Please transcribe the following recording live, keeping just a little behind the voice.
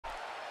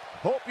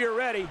Hope you're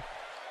ready.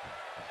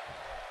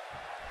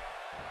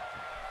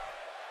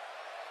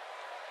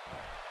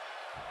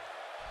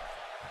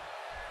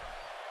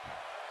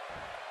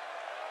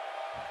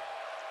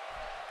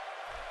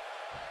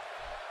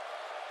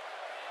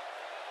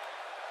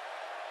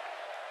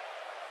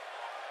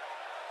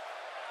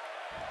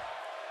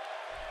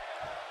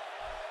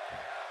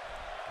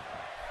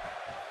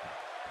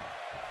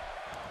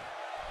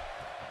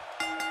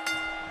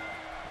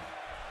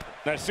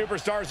 The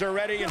superstars are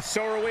ready, and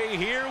so are we.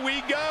 Here we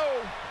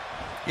go.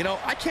 You know,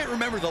 I can't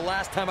remember the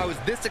last time I was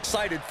this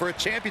excited for a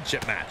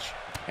championship match.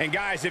 And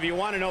guys, if you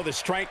want to know the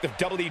strength of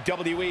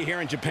WWE here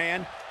in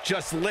Japan,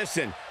 just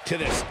listen to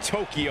this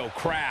Tokyo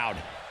crowd.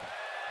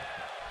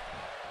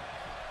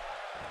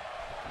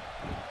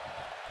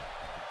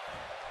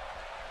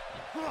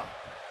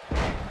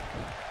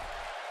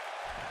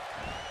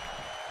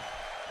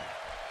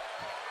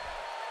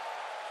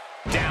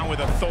 Down with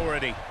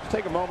authority. Let's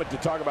take a moment to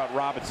talk about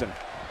Robinson.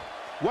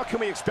 What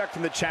can we expect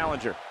from the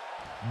challenger?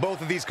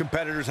 Both of these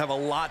competitors have a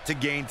lot to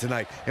gain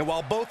tonight, and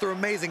while both are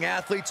amazing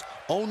athletes,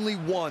 only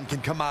one can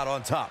come out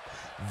on top.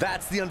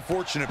 That's the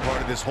unfortunate part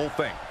of this whole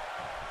thing.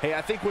 Hey,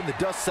 I think when the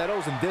dust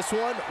settles in this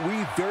one,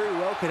 we very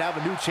well could have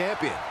a new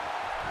champion.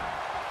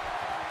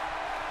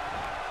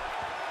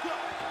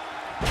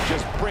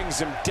 Just brings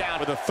him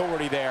down with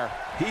authority there.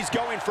 He's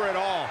going for it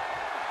all.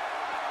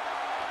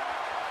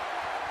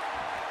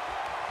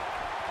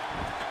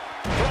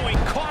 Throwing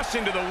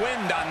caution to the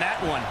wind on that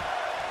one.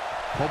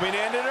 Hoping to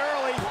end it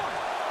early.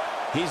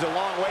 He's a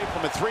long way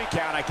from a 3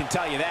 count, I can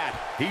tell you that.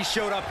 He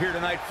showed up here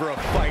tonight for a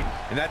fight,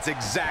 and that's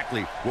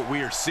exactly what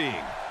we are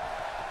seeing.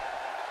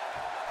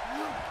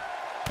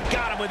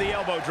 Got him with the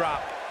elbow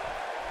drop.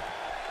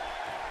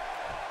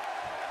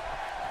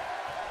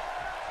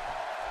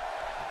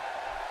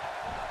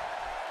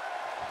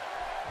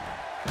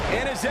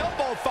 And his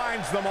elbow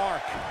finds the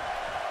mark.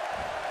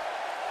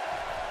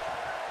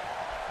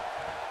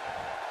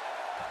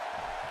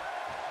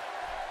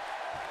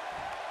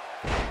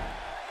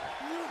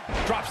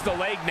 Drops the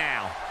leg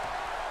now.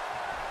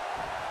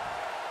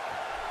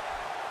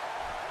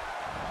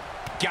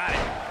 Got it.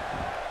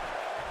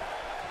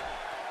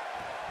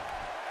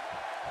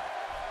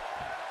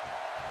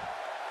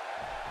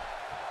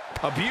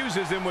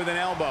 Abuses him with an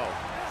elbow.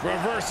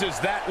 Reverses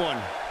that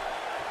one.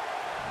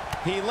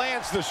 He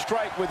lands the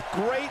strike with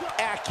great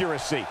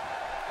accuracy.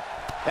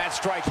 That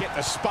strike hit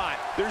the spot.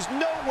 There's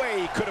no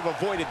way he could have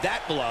avoided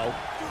that blow.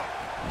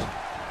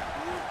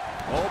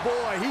 Oh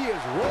boy, he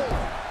is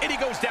rolling. And he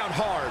goes down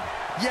hard.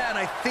 Yeah, and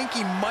I think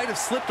he might have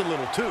slipped a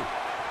little too.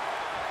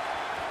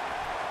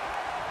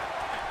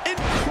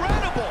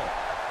 Incredible!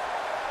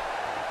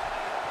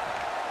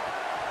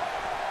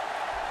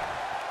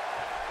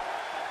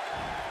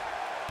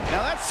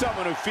 Now that's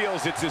someone who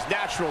feels it's as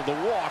natural to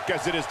walk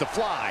as it is to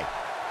fly.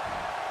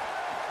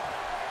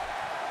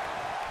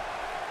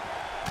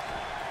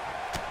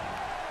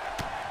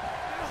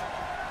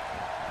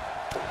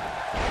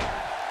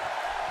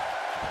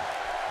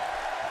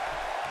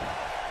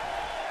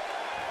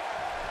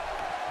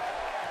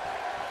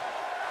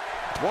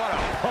 What a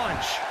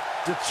punch.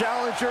 The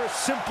challenger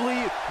simply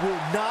will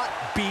not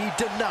be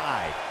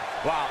denied.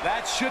 Wow,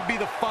 that should be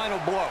the final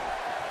blow.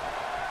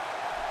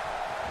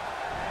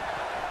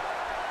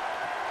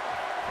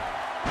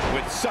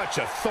 With such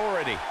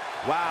authority.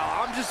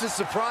 Wow, I'm just as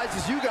surprised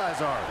as you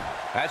guys are.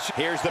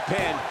 Here's the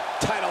pin.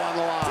 Title on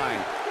the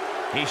line.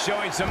 He's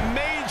showing some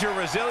major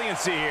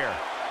resiliency here.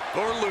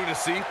 Or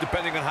lunacy,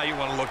 depending on how you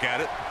want to look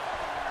at it.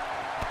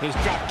 His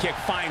drop kick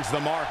finds the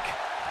mark.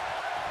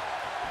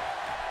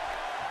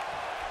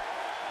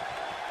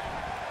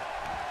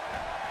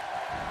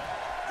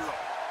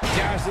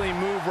 Dazzling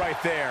move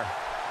right there.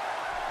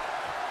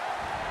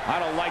 I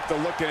don't like the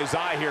look in his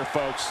eye here,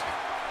 folks.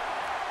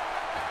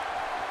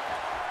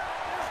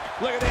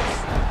 Look at this.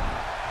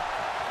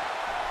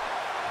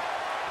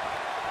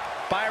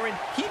 Byron,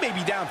 he may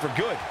be down for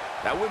good.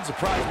 That wouldn't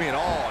surprise me at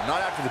all,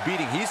 not after the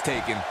beating he's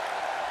taken.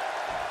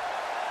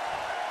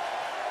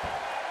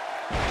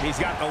 He's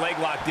got the leg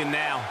locked in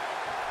now.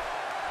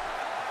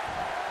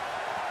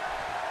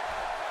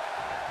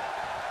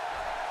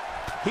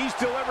 He's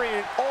delivering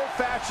an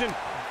old-fashioned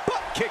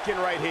butt kicking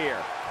right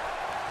here.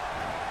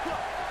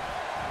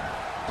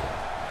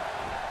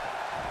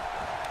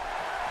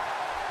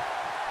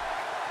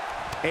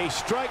 A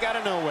strike out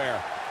of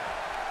nowhere.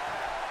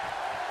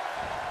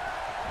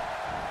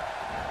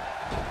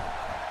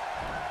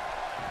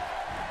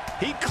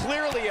 He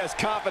clearly has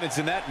confidence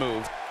in that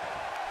move.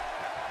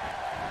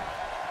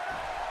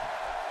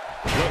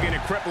 Looking to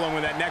cripple him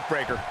with that neck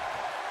breaker.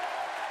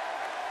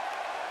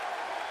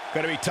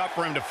 Going to be tough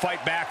for him to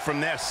fight back from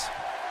this.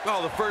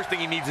 Well, the first thing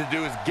he needs to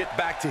do is get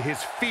back to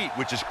his feet,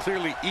 which is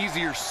clearly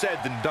easier said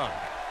than done.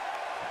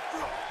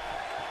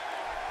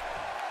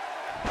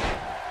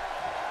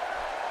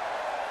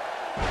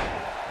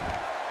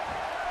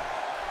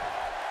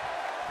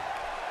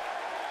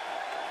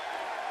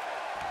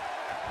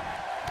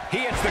 He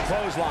hits the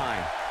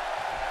clothesline.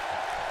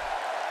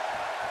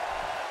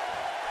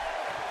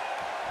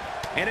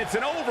 And it's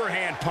an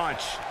overhand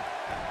punch.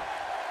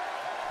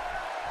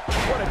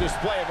 What a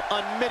display of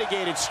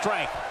unmitigated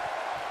strength.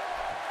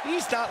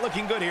 He's not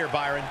looking good here,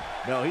 Byron.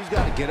 No, he's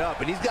got to get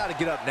up, and he's got to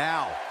get up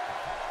now.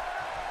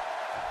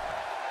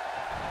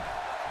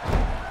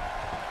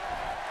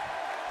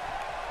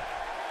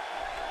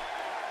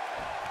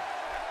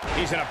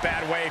 He's in a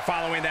bad way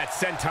following that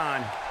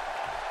senton.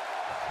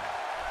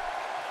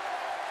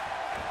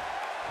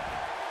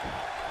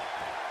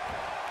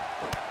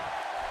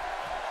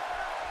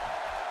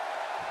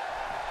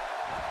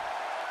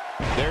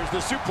 There's the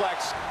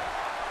suplex.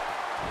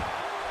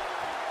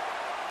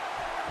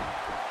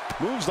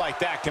 Moves like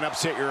that can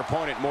upset your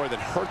opponent more than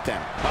hurt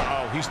them.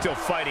 Uh-oh, he's still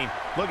fighting,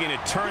 looking to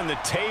turn the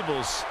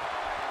tables.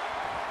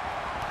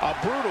 A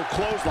brutal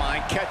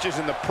clothesline catches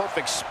in the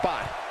perfect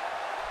spot.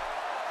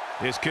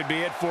 This could be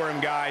it for him,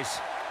 guys.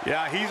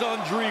 Yeah, he's on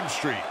Dream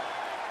Street.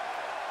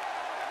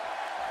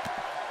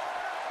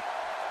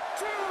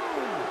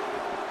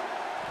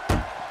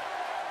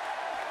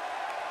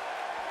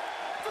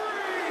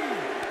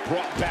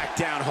 Brought back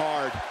down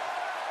hard.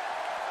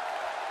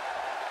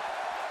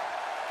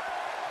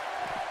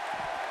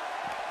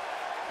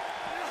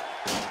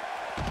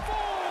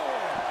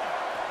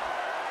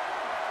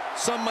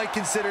 Some might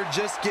consider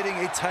just getting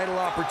a title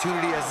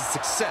opportunity as a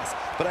success,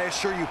 but I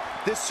assure you,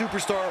 this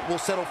superstar will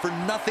settle for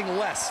nothing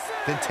less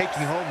than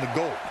taking home the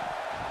gold.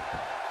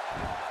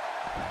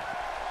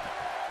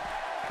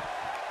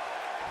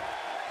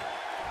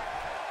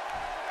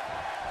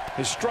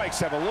 His strikes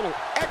have a little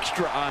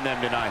extra on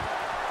them tonight.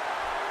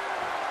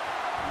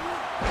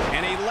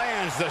 And he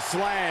lands the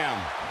slam.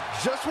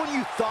 Just when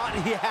you thought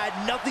he had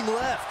nothing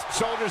left.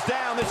 Shoulders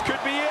down, this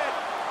could be it.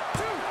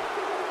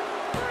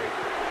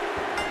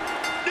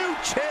 New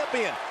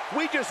champion.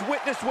 We just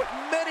witnessed what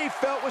many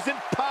felt was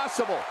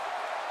impossible.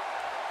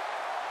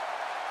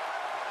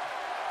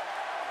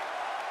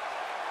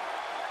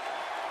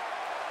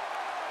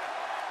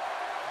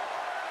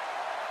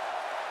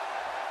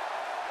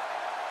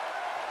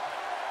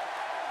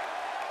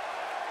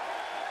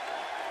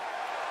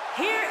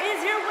 Here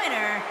is your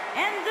winner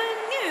and the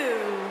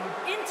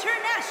new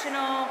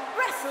International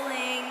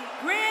Wrestling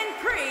Grand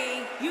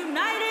Prix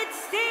United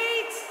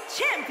States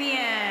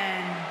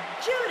Champion,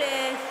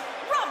 Judith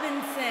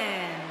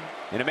Robinson.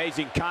 An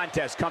amazing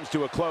contest comes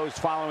to a close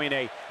following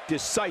a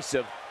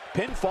decisive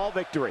pinfall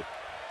victory.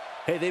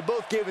 Hey, they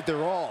both gave it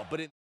their all, but